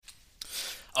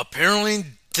Apparently,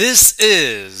 this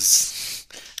is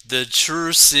the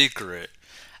true secret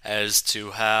as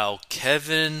to how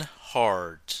Kevin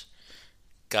Hart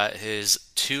got his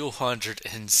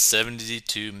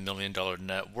 $272 million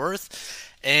net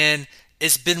worth, and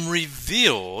it's been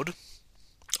revealed,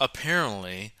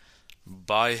 apparently,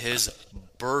 by his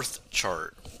birth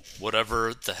chart,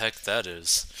 whatever the heck that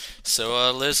is.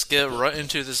 So let's get right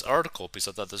into this article because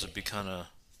I thought this would be kind of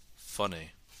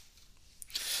funny.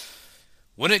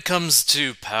 When it comes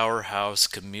to powerhouse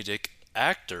comedic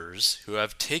actors who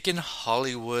have taken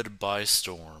Hollywood by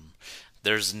storm,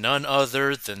 there's none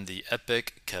other than the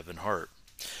epic Kevin Hart.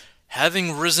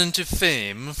 Having risen to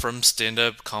fame from stand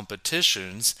up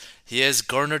competitions, he has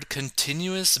garnered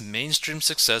continuous mainstream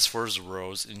success for his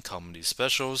roles in comedy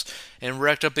specials and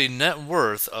racked up a net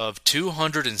worth of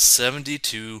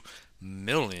 $272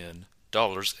 million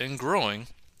and growing,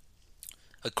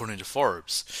 according to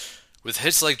Forbes. With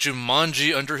hits like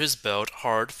Jumanji under his belt,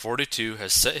 Hart, 42,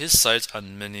 has set his sights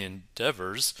on many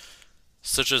endeavors,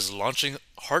 such as launching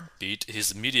Heartbeat,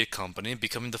 his media company,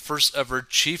 becoming the first ever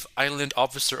chief island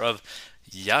officer of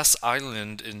Yas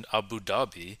Island in Abu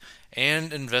Dhabi,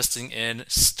 and investing in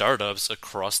startups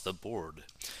across the board.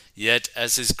 Yet,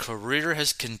 as his career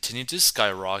has continued to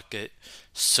skyrocket,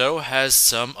 so has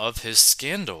some of his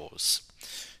scandals.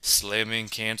 Slamming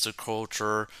cancel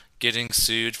culture, getting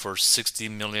sued for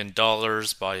 $60 million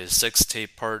by his sex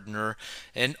tape partner,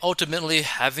 and ultimately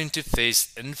having to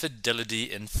face infidelity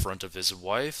in front of his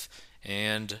wife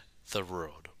and the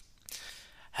world.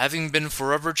 Having been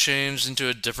forever changed into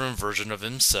a different version of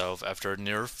himself after a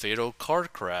near fatal car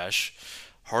crash,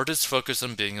 Hart is focused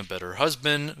on being a better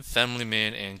husband, family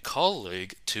man, and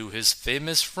colleague to his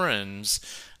famous friends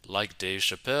like Dave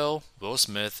Chappelle, Will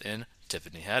Smith, and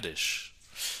Tiffany Haddish.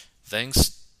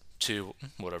 Thanks to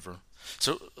whatever.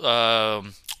 So,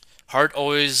 Hart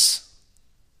always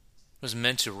was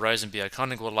meant to rise and be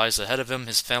iconic. What lies ahead of him,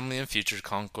 his family and future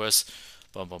conquests.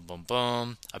 Bum bum bum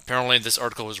bum. Apparently, this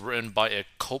article was written by a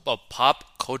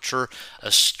pop culture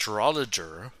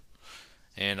astrologer,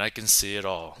 and I can see it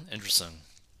all. Interesting.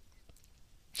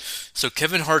 So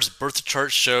Kevin Hart's birth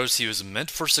chart shows he was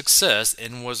meant for success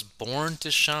and was born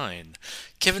to shine.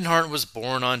 Kevin Hart was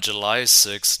born on July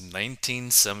 6,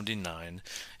 1979,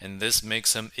 and this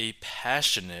makes him a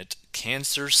passionate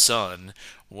Cancer sun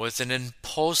with an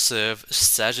impulsive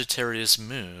Sagittarius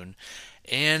moon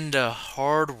and a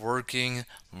hard-working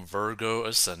Virgo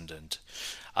ascendant.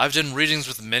 I've done readings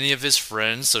with many of his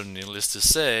friends, so needless to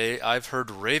say, I've heard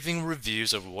raving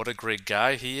reviews of what a great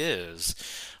guy he is.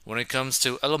 When it comes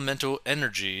to elemental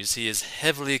energies, he is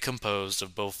heavily composed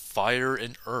of both fire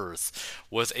and earth,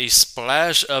 with a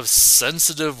splash of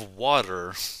sensitive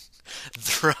water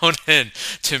thrown in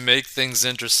to make things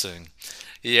interesting.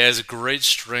 He has great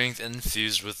strength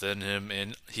infused within him,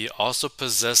 and he also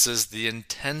possesses the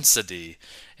intensity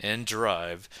and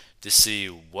drive to see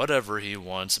whatever he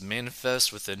wants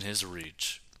manifest within his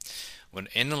reach. When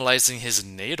analyzing his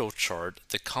natal chart,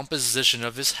 the composition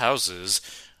of his houses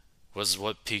was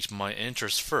what piqued my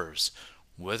interest first.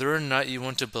 Whether or not you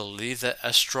want to believe that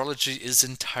astrology is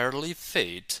entirely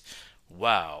fate,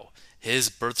 wow, his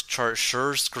birth chart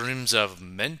sure screams of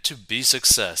meant to be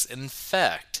success. In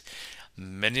fact,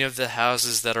 many of the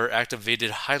houses that are activated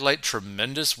highlight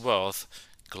tremendous wealth,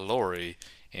 glory,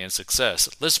 and success.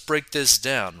 Let's break this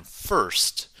down.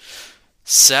 First,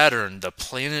 Saturn, the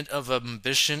planet of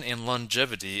ambition and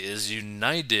longevity, is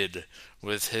united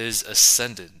with his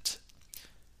ascendant.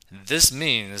 This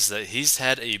means that he's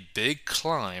had a big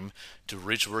climb to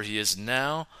reach where he is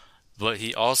now, but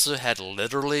he also had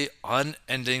literally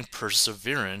unending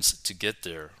perseverance to get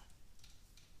there.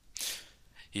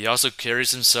 He also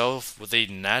carries himself with a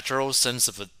natural sense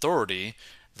of authority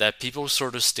that people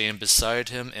sort of stand beside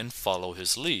him and follow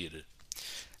his lead.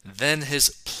 Then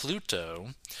his Pluto,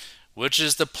 which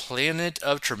is the planet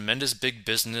of tremendous big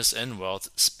business and wealth,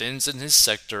 spins in his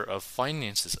sector of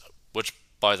finances, which,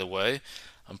 by the way,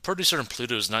 I'm pretty certain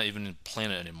Pluto is not even a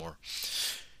planet anymore.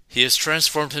 He has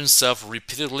transformed himself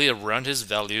repeatedly around his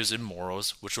values and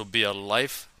morals, which will be a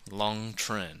lifelong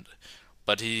trend.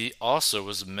 But he also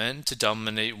was meant to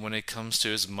dominate when it comes to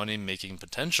his money making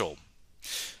potential.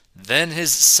 Then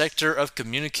his sector of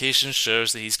communication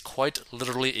shows that he's quite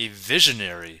literally a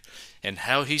visionary in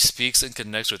how he speaks and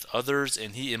connects with others,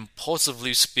 and he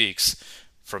impulsively speaks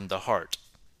from the heart.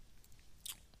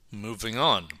 Moving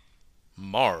on.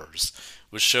 Mars,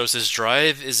 which shows his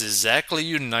drive is exactly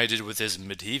united with his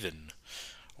midheaven,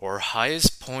 or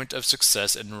highest point of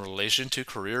success in relation to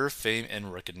career, fame,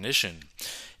 and recognition.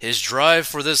 His drive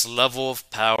for this level of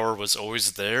power was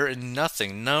always there, and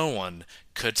nothing, no one,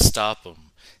 could stop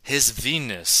him. His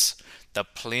Venus, The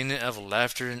planet of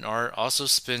laughter and art also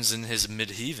spins in his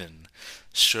midheaven,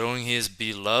 showing he is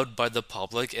beloved by the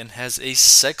public and has a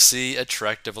sexy,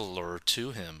 attractive allure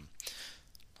to him.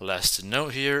 Last to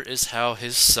note here is how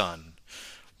his sun,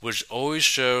 which always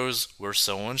shows where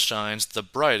someone shines the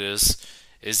brightest,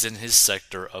 is in his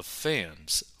sector of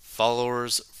fans,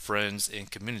 followers, friends,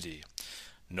 and community.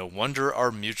 No wonder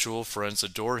our mutual friends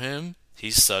adore him.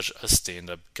 He's such a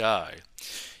stand-up guy.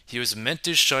 He was meant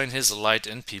to shine his light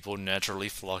and people naturally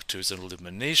flock to his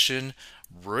illumination,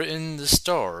 written the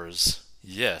stars.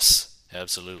 Yes,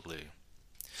 absolutely.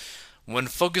 When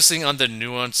focusing on the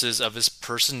nuances of his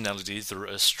personality through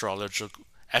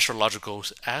astrological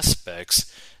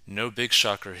aspects, no big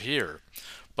shocker here.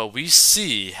 But we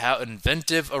see how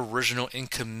inventive, original, and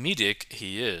comedic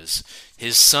he is.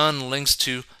 His sun links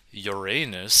to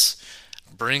Uranus,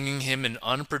 bringing him an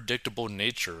unpredictable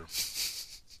nature,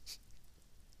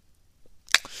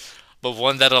 but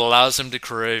one that allows him to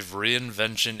crave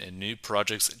reinvention and new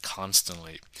projects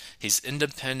constantly. He's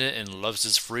independent and loves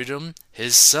his freedom.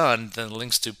 His sun then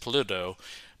links to Pluto,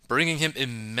 bringing him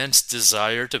immense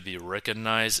desire to be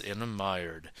recognized and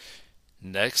admired.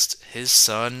 Next, his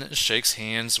sun shakes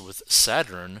hands with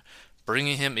Saturn,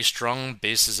 bringing him a strong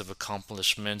basis of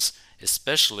accomplishments,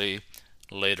 especially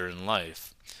later in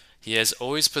life. He has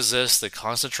always possessed the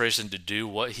concentration to do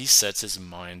what he sets his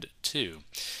mind to.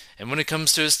 And when it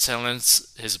comes to his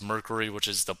talents, his Mercury, which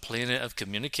is the planet of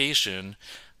communication,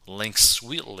 links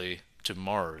sweetly to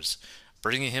Mars,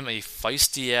 bringing him a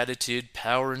feisty attitude,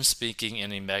 power in speaking,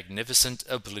 and a magnificent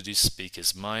ability to speak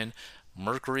his mind.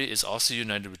 Mercury is also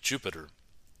united with Jupiter,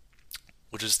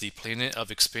 which is the planet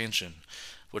of expansion,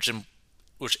 which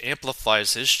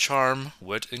amplifies his charm,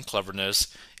 wit, and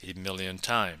cleverness a million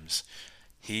times.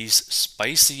 He's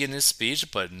spicy in his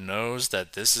speech, but knows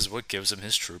that this is what gives him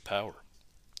his true power.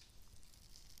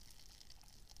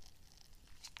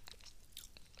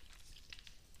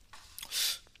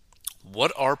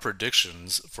 What are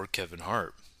predictions for Kevin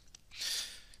Hart?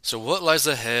 So, what lies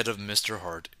ahead of Mr.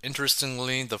 Hart?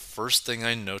 Interestingly, the first thing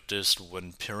I noticed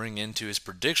when peering into his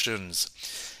predictions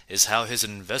is how his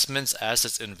investments,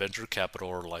 assets, and venture capital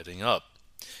are lighting up.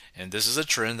 And this is a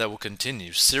trend that will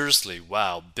continue. Seriously,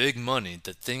 wow, big money.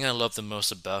 The thing I love the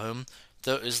most about him,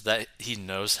 though, is that he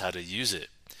knows how to use it.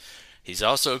 He's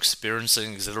also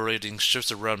experiencing exhilarating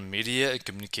shifts around media and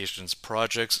communications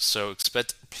projects, so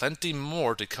expect plenty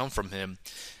more to come from him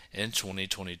in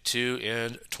 2022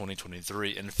 and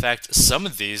 2023. In fact, some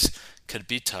of these could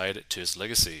be tied to his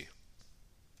legacy.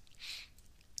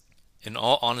 In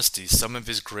all honesty, some of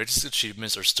his greatest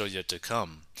achievements are still yet to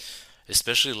come,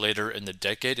 especially later in the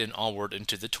decade and onward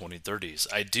into the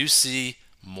 2030s. I do see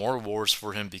more wars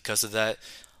for him because of that.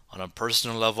 On a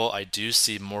personal level, I do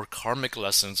see more karmic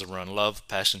lessons around love,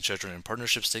 passion, children, and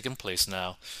partnerships taking place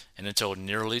now and until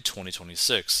nearly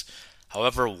 2026.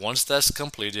 However, once that's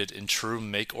completed in true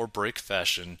make or break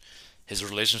fashion, his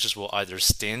relationships will either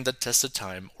stand the test of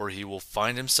time or he will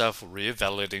find himself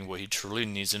reevaluating what he truly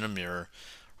needs in a mirror,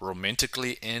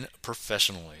 romantically and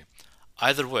professionally.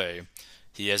 Either way,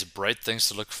 he has bright things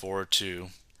to look forward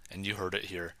to, and you heard it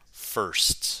here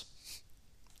first.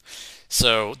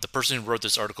 So, the person who wrote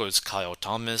this article is Kyle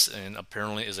Thomas, and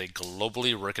apparently is a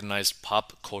globally recognized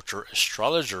pop culture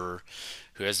astrologer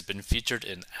who has been featured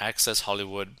in Access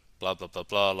Hollywood, blah blah blah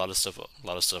blah, a lot of stuff, a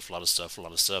lot of stuff, a lot of stuff, a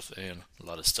lot of stuff, and a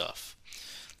lot of stuff.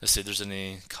 Let's see if there's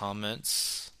any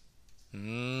comments.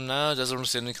 No, it doesn't really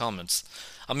say any comments.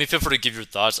 I mean, feel free to give your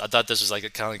thoughts. I thought this was like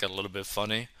kind of like a little bit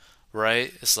funny,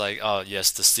 right? It's like, oh yes,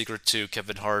 the secret to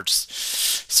Kevin Hart's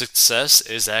success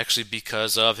is actually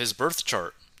because of his birth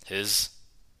chart, his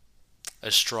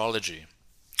astrology,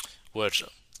 which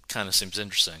kind of seems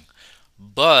interesting.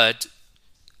 But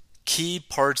key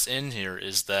parts in here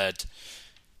is that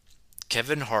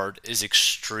Kevin Hart is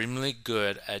extremely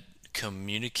good at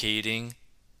communicating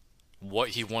what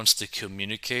he wants to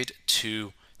communicate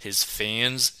to his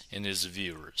fans and his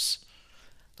viewers.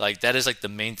 Like that is like the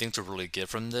main thing to really get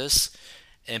from this.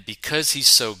 And because he's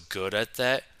so good at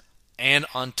that, and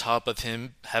on top of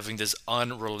him having this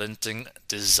unrelenting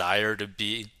desire to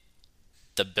be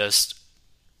the best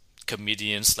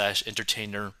comedian slash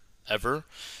entertainer ever,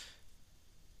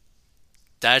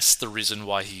 that's the reason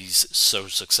why he's so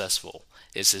successful.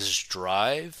 Is his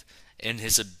drive and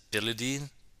his ability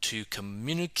to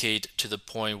communicate to the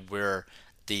point where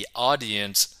the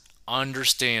audience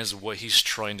understands what he's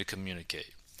trying to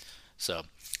communicate. So,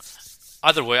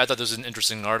 either way, I thought this was an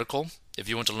interesting article. If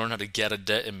you want to learn how to get a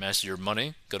debt and master your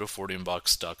money, go to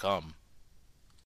 40inbox.com.